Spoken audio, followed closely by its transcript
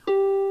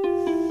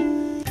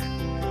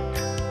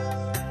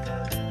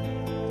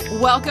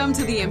Welcome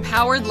to The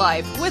Empowered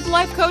Life with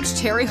Life Coach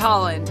Terry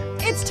Holland.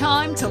 It's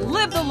time to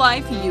live the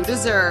life you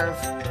deserve.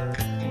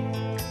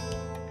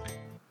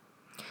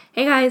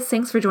 Hey guys,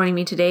 thanks for joining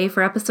me today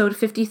for episode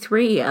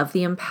 53 of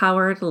The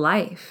Empowered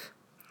Life.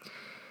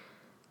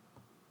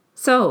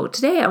 So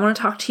today I want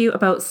to talk to you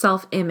about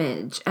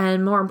self-image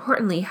and more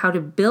importantly, how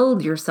to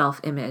build your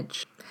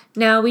self-image.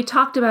 Now we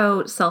talked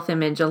about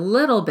self-image a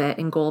little bit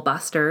in Goal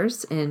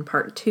Busters in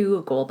part 2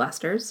 of Goal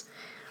Busters,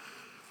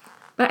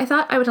 but I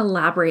thought I would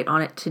elaborate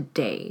on it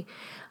today.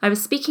 I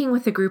was speaking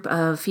with a group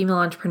of female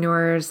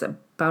entrepreneurs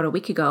about a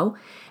week ago,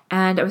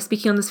 and I was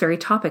speaking on this very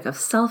topic of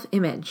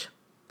self-image.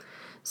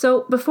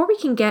 So before we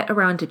can get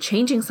around to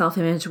changing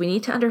self-image, we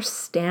need to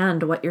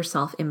understand what your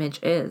self-image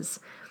is.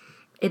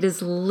 It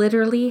is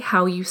literally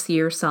how you see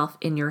yourself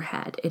in your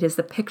head. It is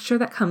the picture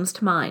that comes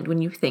to mind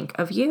when you think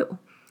of you.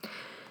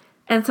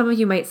 And some of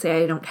you might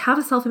say, I don't have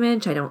a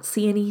self-image, I don't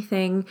see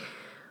anything.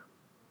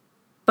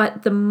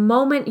 But the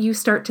moment you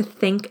start to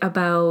think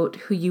about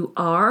who you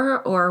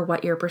are or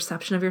what your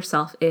perception of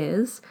yourself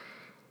is,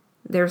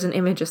 there's an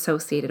image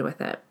associated with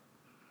it.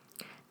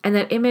 And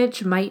that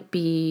image might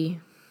be,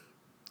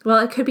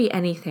 well, it could be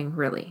anything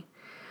really.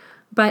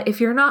 But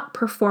if you're not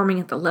performing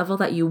at the level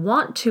that you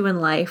want to in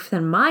life,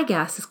 then my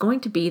guess is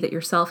going to be that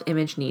your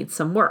self-image needs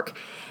some work.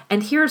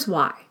 And here's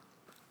why.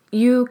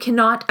 You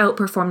cannot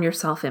outperform your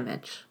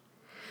self-image.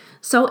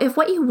 So if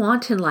what you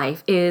want in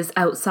life is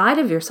outside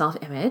of your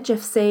self-image,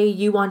 if say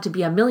you want to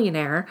be a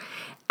millionaire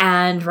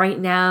and right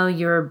now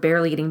you're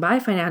barely getting by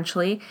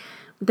financially,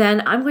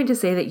 then I'm going to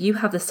say that you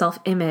have the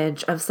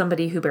self-image of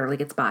somebody who barely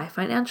gets by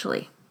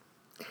financially.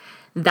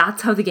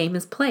 That's how the game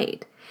is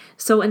played.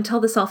 So until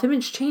the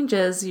self-image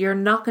changes, you're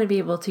not going to be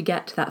able to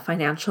get to that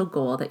financial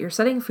goal that you're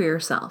setting for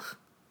yourself.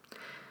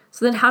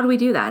 So then how do we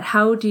do that?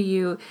 How do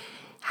you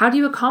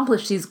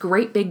accomplish these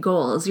great big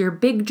goals, your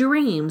big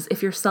dreams,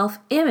 if your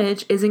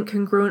self-image isn't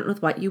congruent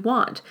with what you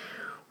want?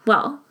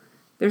 Well,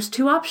 there's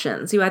two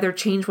options. You either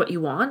change what you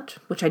want,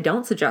 which I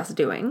don't suggest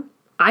doing.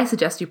 I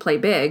suggest you play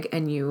big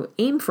and you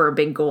aim for a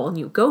big goal and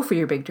you go for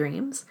your big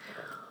dreams.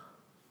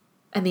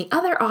 And the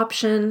other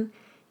option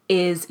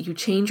is you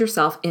change your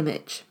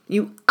self-image.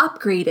 You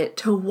upgrade it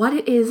to what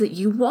it is that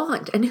you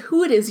want and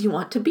who it is you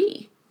want to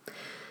be.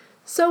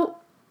 So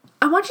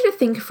I want you to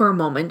think for a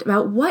moment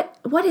about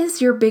what is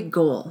your big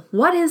goal?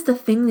 What is the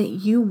thing that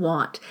you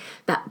want?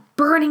 That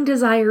burning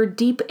desire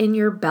deep in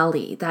your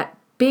belly, that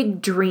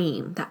big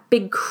dream, that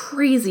big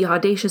crazy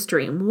audacious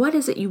dream. What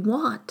is it you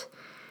want?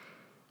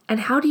 And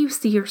how do you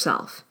see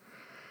yourself?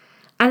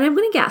 And I'm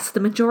going to guess the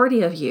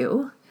majority of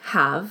you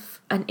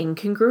have an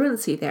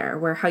incongruency there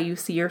where how you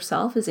see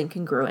yourself is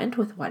incongruent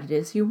with what it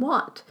is you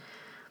want.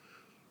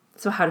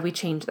 So how do we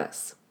change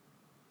this?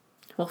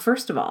 Well,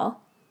 first of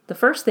all, the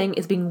first thing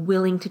is being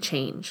willing to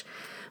change,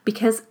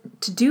 because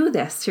to do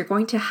this, you're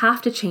going to have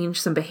to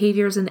change some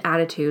behaviors and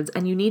attitudes,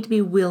 and you need to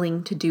be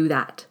willing to do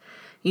that.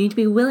 You need to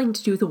be willing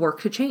to do the work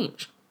to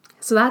change.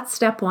 So that's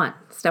step one.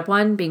 Step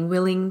one, being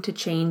willing to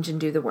change and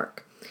do the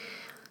work.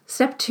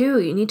 Step two,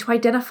 you need to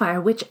identify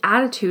which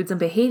attitudes and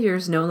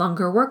behaviors no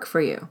longer work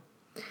for you.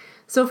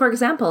 So for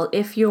example,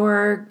 if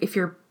your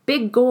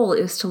big goal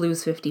is to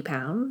lose 50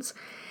 pounds,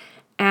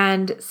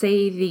 and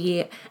say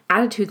the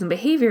attitudes and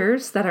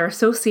behaviors that are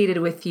associated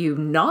with you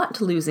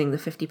not losing the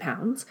 50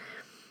 pounds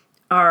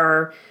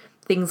are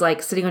things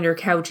like sitting on your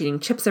couch, eating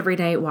chips every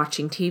night,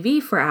 watching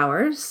TV for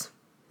hours.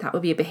 That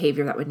would be a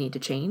behavior that would need to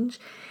change.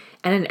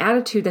 And an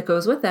attitude that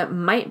goes with that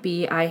might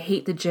be, I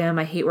hate the gym,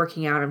 I hate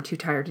working out, I'm too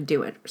tired to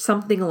do it.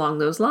 Something along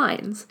those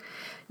lines.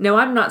 No,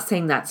 I'm not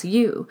saying that's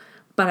you,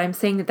 but I'm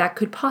saying that that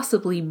could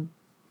possibly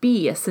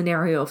be a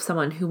scenario of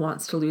someone who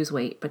wants to lose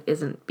weight but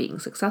isn't being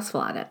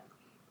successful at it.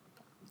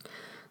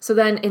 So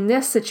then in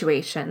this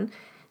situation,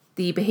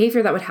 the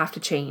behavior that would have to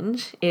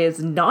change is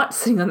not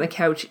sitting on the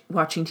couch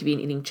watching TV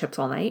and eating chips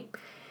all night.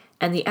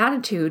 And the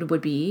attitude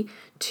would be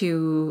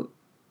to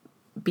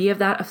be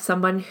of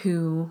someone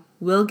who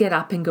will get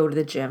up and go to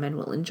the gym and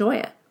will enjoy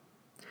it.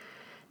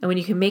 And when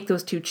you can make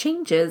those two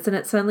changes, then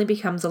it suddenly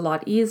becomes a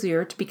lot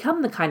easier to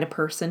become the kind of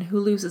person who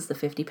loses the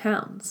 50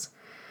 pounds.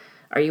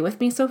 Are you with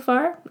me so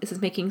far? Is this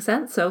making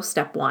sense? So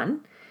step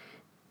one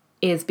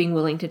is being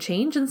willing to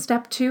change, and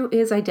step two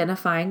is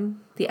identifying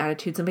the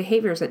attitudes and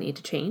behaviors that need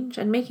to change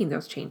and making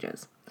those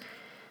changes.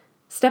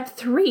 Step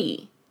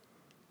three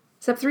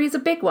is a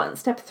big one.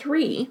 Step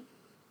three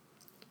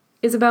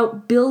is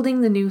about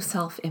building the new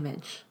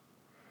self-image.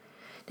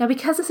 Now,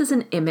 because this is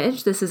an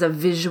image, this is a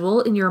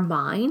visual in your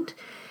mind,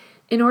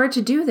 in order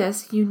to do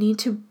this, you need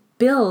to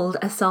build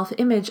a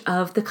self-image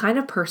of the kind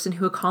of person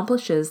who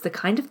accomplishes the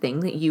kind of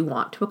thing that you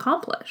want to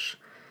accomplish.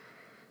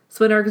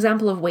 So in our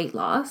example of weight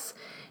loss,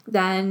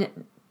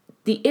 then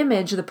the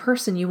image of the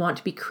person you want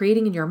to be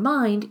creating in your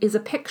mind is a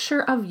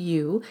picture of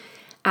you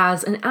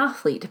as an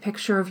athlete, a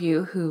picture of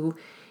you who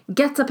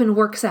gets up and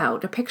works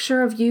out, a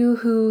picture of you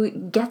who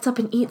gets up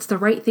and eats the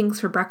right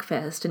things for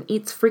breakfast and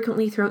eats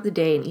frequently throughout the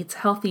day and eats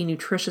healthy,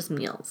 nutritious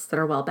meals that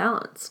are well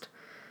balanced.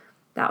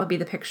 That would be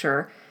the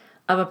picture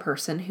of a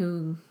person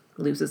who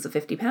loses the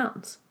 50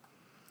 pounds.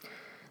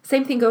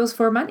 Same thing goes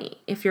for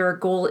money. If your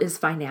goal is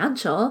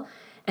financial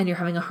and you're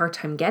having a hard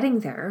time getting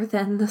there,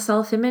 then the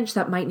self-image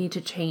that might need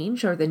to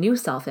change, or the new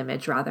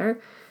self-image rather,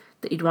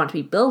 that you'd want to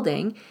be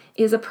building,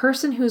 is a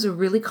person who's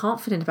really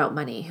confident about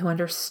money, who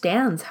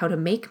understands how to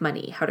make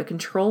money, how to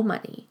control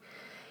money.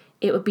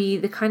 It would be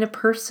the kind of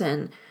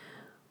person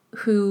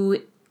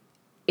who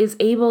is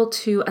able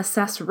to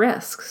assess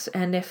risks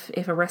and if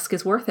a risk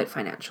is worth it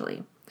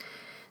financially.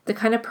 The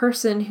kind of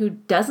person who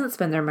doesn't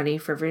spend their money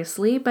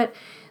frivolously, but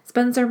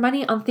spends their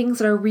money on things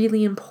that are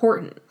really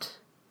important.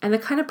 And the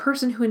kind of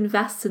person who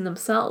invests in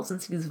themselves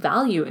and sees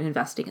value in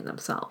investing in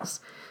themselves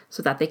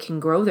so that they can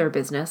grow their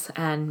business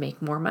and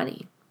make more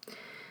money.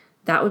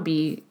 That would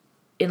be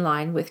in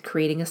line with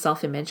creating a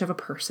self-image of a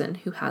person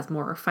who has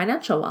more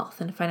financial wealth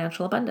and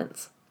financial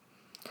abundance.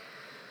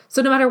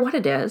 So no matter what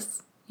it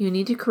is, you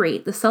need to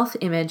create the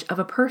self-image of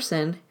a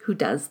person who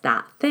does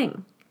that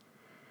thing.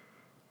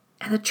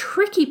 And the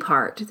tricky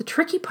part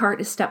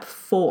is step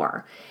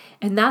 4,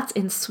 and that's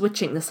in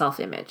switching the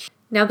self-image.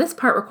 Now, this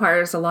part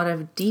requires a lot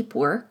of deep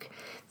work.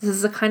 This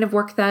is the kind of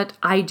work that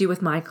I do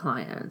with my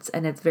clients,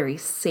 and it's very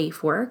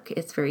safe work,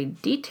 it's very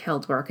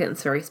detailed work, and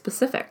it's very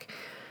specific.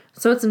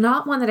 So it's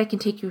not one that I can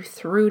take you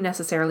through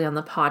necessarily on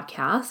the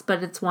podcast,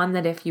 but it's one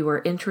that if you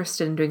are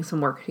interested in doing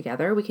some work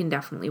together, we can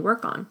definitely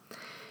work on.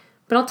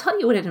 But I'll tell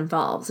you what it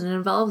involves, and it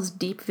involves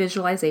deep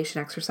visualization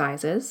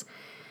exercises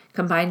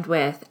combined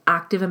with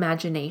active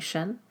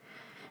imagination.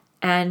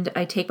 And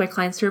I take my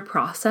clients through a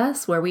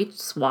process where we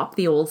swap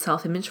the old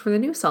self-image for the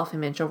new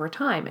self-image over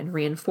time and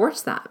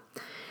reinforce that.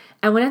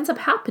 And what ends up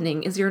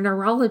happening is your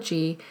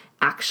neurology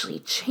actually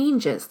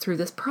changes through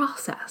this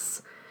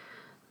process,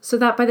 so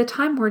that by the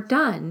time we're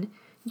done,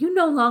 you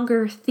no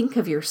longer think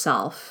of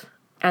yourself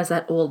as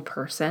that old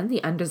person,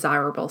 the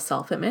undesirable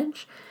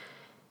self-image.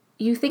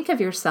 You think of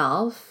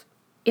yourself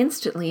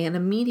instantly and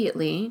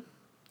immediately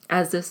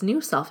as this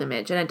new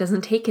self-image, and it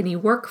doesn't take any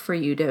work for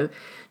you to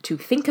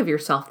think of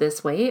yourself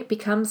this way. It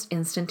becomes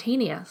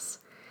instantaneous.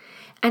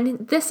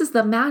 And this is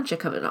the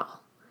magic of it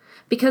all.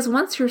 Because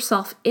once your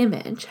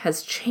self-image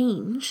has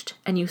changed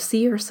and you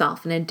see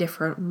yourself in a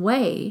different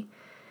way,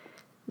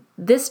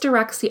 this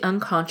directs the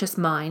unconscious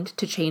mind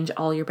to change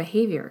all your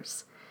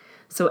behaviors.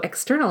 So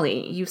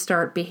externally, you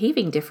start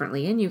behaving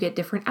differently and you get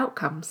different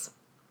outcomes.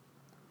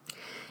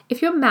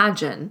 If you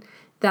imagine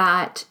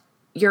that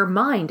your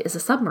mind is a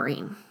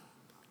submarine,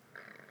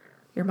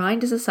 your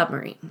mind is a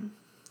submarine.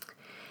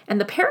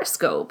 And the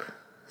periscope,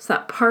 so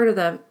that part of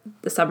the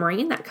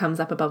submarine that comes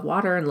up above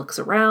water and looks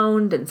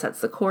around and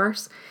sets the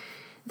course,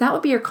 that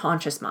would be your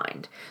conscious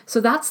mind. So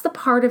that's the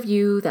part of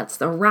you that's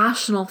the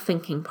rational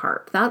thinking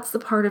part. That's the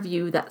part of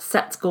you that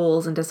sets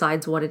goals and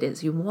decides what it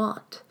is you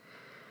want.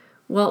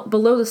 Well,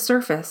 below the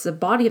surface, the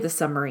body of the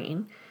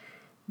submarine,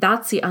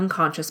 that's the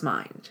unconscious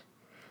mind.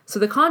 So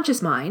the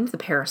conscious mind, the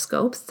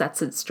periscope,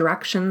 sets its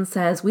direction,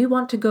 says, we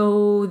want to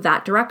go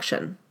that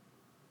direction,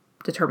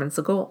 determines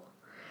the goal.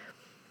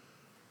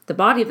 The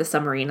body of the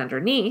submarine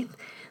underneath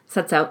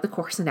sets out the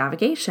course of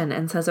navigation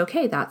and says,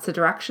 okay, that's the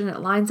direction.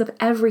 It lines up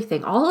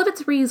everything, all of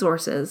its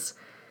resources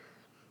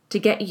to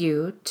get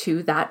you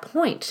to that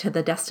point, to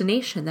the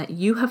destination that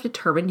you have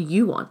determined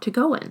you want to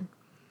go in.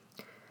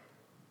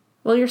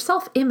 Well, your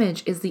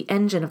self-image is the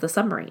engine of the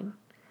submarine.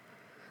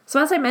 So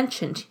as I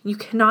mentioned, you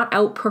cannot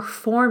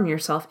outperform your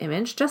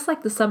self-image, just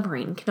like the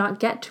submarine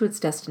cannot get to its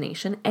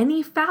destination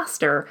any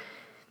faster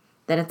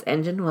than its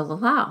engine will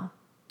allow.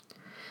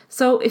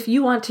 So if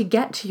you want to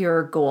get to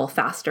your goal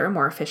faster,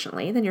 more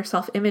efficiently, then your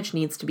self-image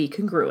needs to be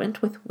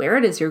congruent with where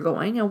it is you're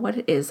going and what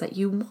it is that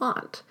you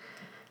want.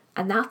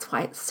 And that's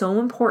why it's so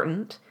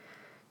important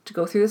to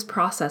go through this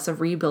process of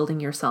rebuilding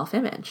your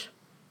self-image.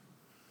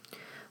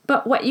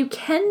 But what you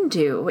can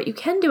do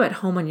at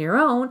home on your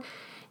own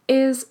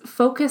is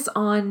focus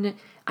on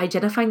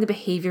identifying the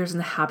behaviors and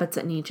the habits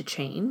that need to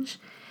change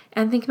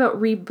and think about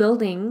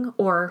rebuilding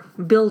or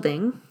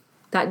building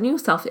that new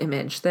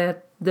self-image,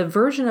 the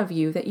version of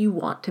you that you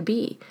want to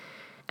be,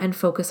 and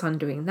focus on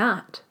doing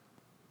that.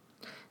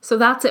 So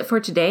that's it for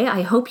today.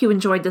 I hope you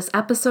enjoyed this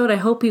episode. I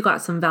hope you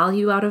got some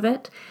value out of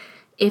it.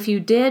 If you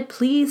did,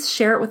 please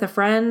share it with a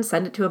friend,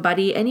 send it to a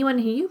buddy, anyone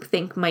who you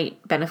think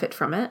might benefit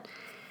from it.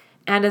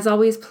 And as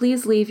always,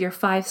 please leave your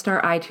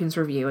 5-star iTunes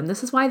review. And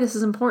this is why this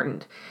is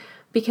important,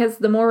 because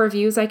the more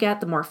reviews I get,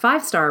 the more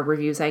 5-star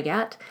reviews I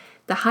get,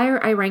 the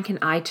higher I rank in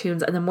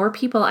iTunes and the more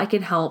people I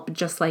can help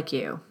just like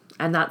you.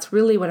 And that's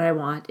really what I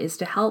want, is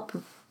to help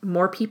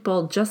more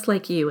people just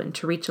like you and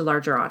to reach a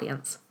larger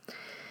audience.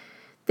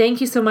 Thank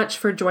you so much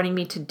for joining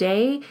me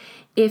today.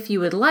 If you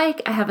would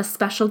like, I have a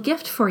special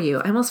gift for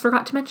you. I almost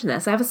forgot to mention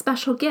this. I have a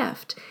special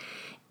gift.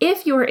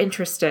 If you're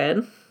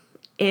interested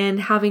in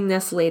having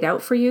this laid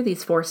out for you,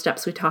 these 4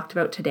 steps we talked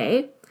about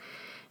today,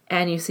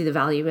 and you see the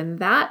value in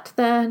that,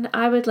 then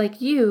I would like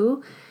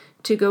you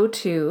to go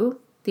to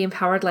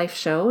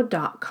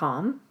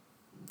theempoweredlifeshow.com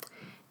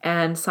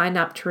and sign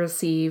up to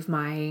receive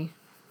my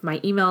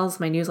emails,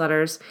 my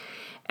newsletters.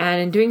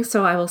 And in doing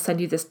so, I will send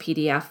you this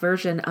PDF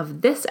version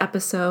of this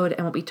episode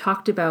and what we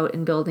talked about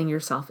in building your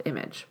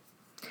self-image.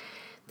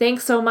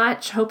 Thanks so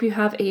much. Hope you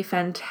have a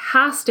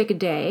fantastic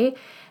day.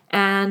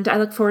 And I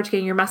look forward to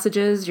getting your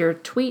messages, your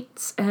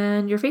tweets,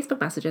 and your Facebook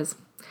messages.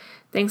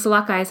 Thanks a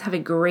lot, guys. Have a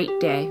great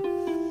day.